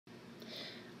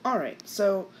Alright,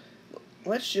 so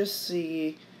let's just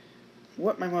see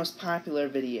what my most popular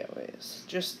video is.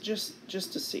 Just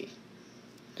to see.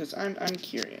 Because I'm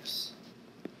curious.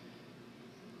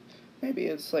 Maybe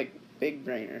it's like Big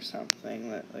Brain or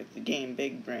something, like the game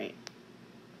Big Brain.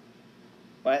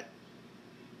 What?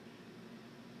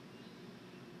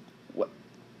 What?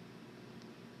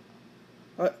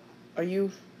 Are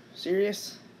you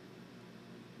serious?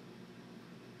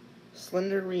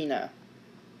 Slenderrena.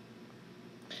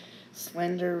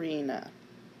 Slenderrena.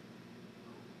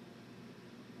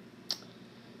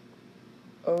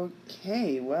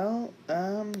 Okay, well,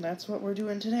 that's what we're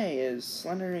doing today, is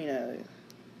Slenderrena.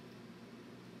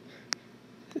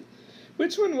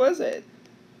 Which one was it?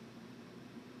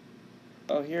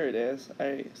 Oh, here it is.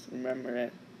 I remember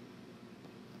it.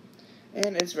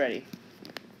 And it's ready.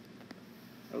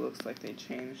 It looks like they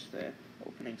changed the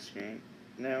opening screen.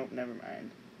 No, never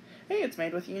mind. Hey, it's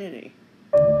made with Unity.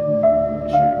 Sure,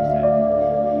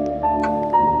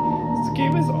 this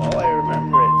game is all I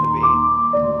remember it to be.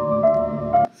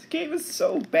 This game is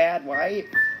so bad. Why?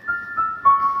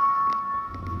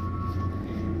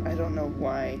 I don't know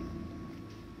why.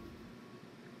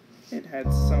 It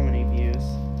had so many views.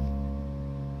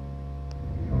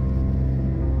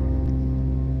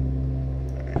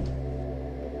 Alright.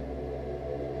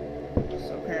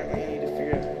 So apparently I need to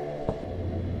figure out.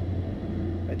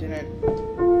 I didn't.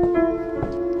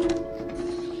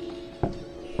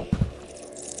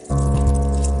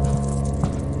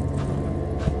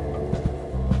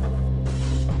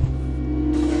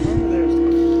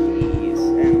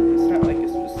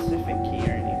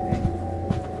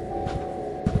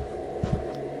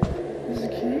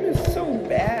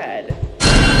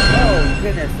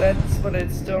 Goodness, that's what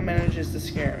it still manages to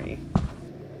scare me.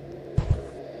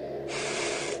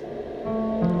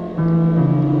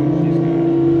 She's gonna...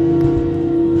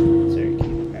 Is there a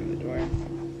key behind the door?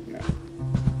 No.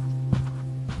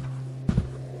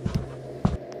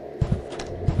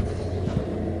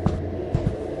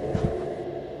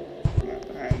 Not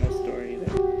behind this door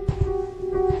either.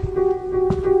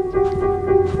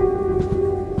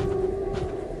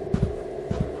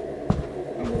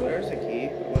 Oh, there's a key.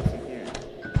 What's in here?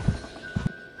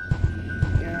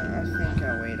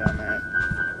 I'll wait on that.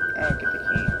 I'll get the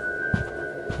key.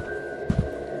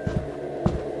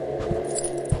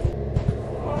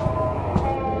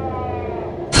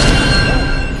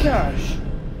 Oh, gosh.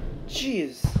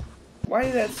 Jeez. Why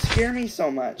did that scare me so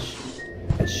much?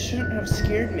 It shouldn't have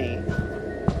scared me.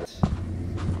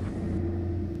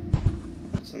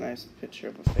 That's a nice picture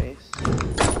of a face. Oh,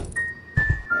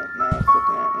 now it's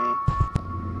looking at me.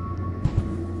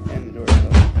 And the door's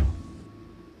open.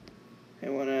 Hey,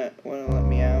 wanna let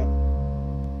me out?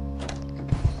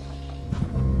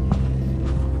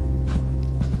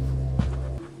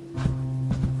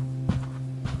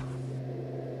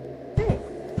 Oh.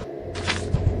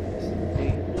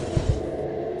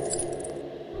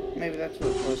 Maybe that's what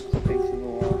it was clipping through the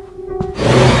wall.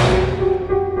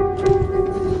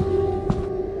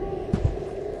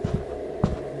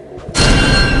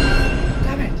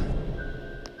 Damn it!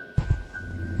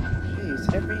 Jeez,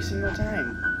 every single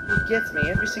time. It gets me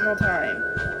every single time.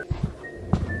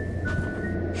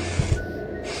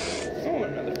 Oh,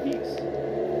 another piece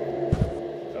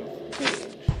of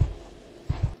page.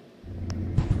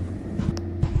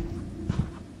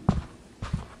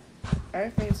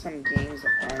 I've made some games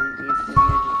on the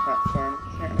Unity platform.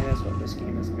 Apparently that's what this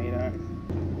game is made on.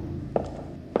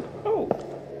 Oh,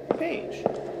 a page.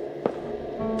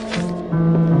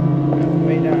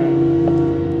 Way down.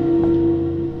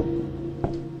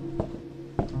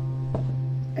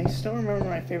 I still remember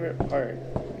my favorite part.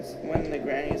 It's when the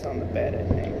granny's on the bed, I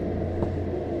think.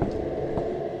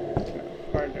 It's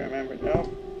hard to remember. Nope.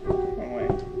 Wrong way.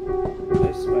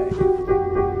 This way.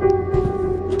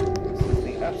 This is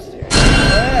the upstairs.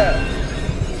 Ah!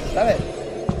 Stop it!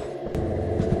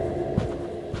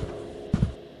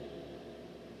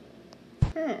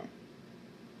 Hmm.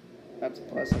 That's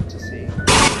pleasant to see.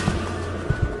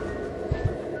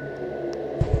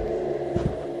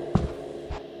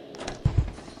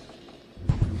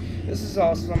 This is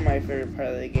also my favorite part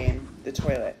of the game, the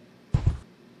toilet.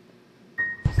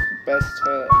 It's the best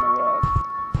toilet in the world.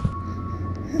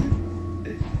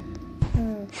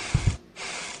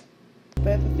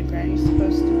 Bed that the granny's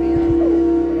supposed to be on. Oh,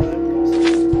 another piece.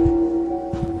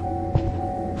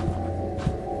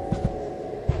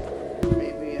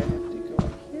 Maybe I have to go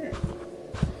in here.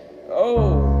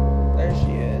 Oh, there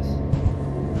she is.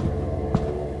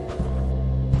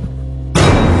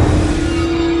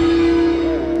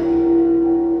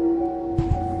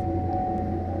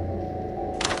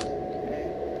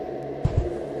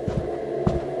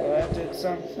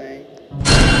 something.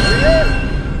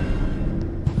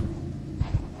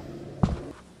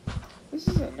 This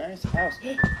is a nice house.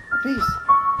 A piece!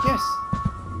 Yes!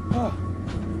 Oh,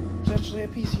 there's actually a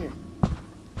piece here.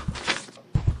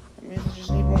 That means I just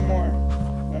need one more.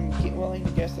 I'm willing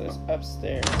to guess that it's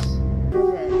upstairs.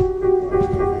 But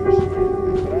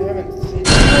I haven't seen...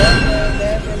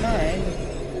 Never mind.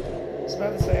 I was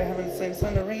about to say I haven't seen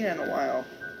Slenderrena in a while.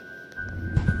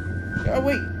 Oh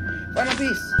wait! Final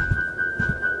piece!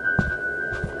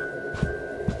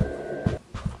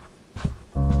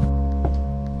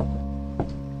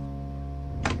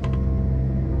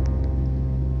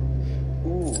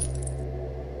 Ooh.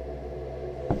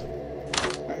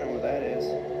 I know what that is.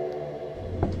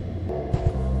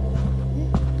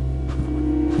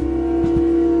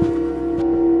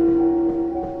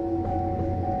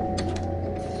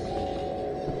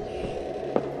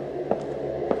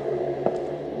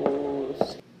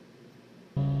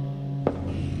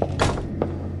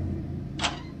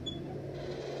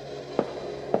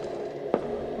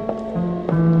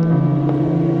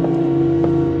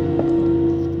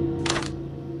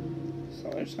 So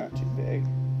it's not too big.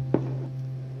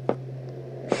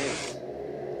 There is.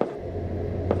 I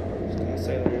was gonna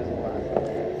say there is a lot, but I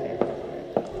can't.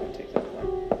 I'll take that one.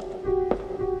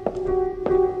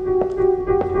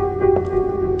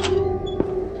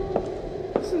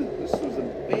 This was a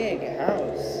big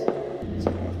house. Let's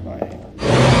go by.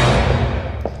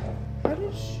 How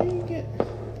did she get?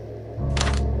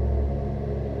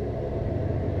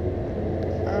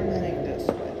 I'm heading this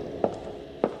way.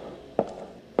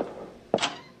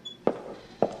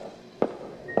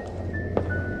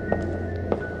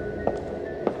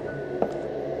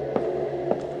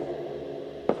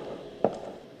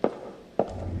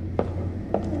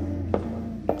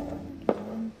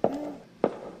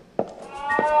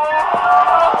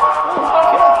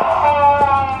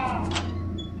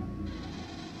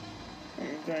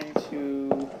 I'm going to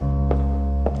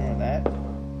ignore that.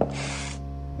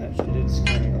 That actually did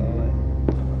scare me a little bit.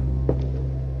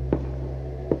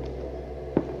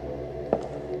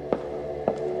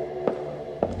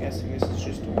 I'm guessing this is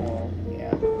just a wall.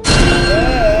 Yeah.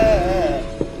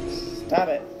 Stop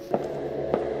it.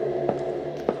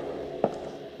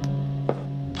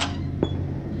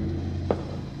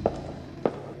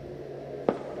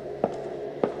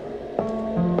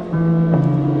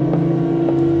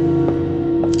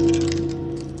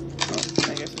 I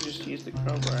guess I just used the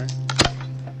crowbar.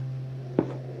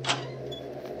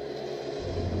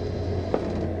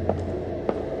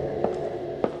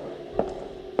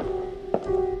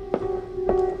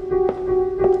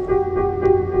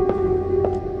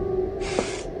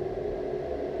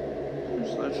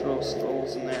 There's literal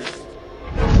skulls in there.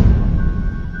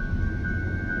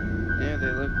 Yeah,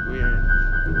 they look weird.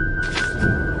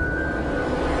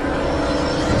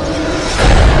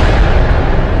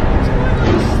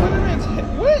 Slenderman's head.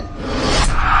 What?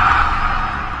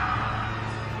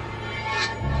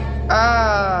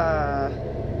 Ah.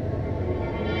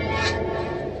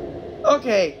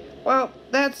 Okay. Well,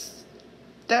 that's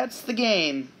the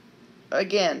game.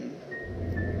 Again.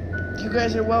 You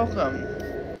guys are welcome.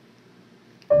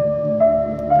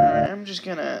 Alright, I'm just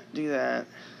gonna do that.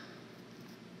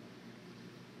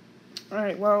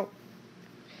 Alright, well.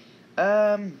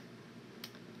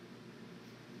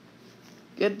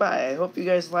 Goodbye. I hope you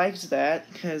guys liked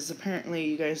that, because apparently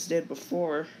you guys did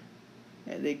before.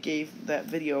 And they gave that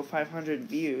video 500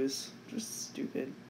 views. Just stupid.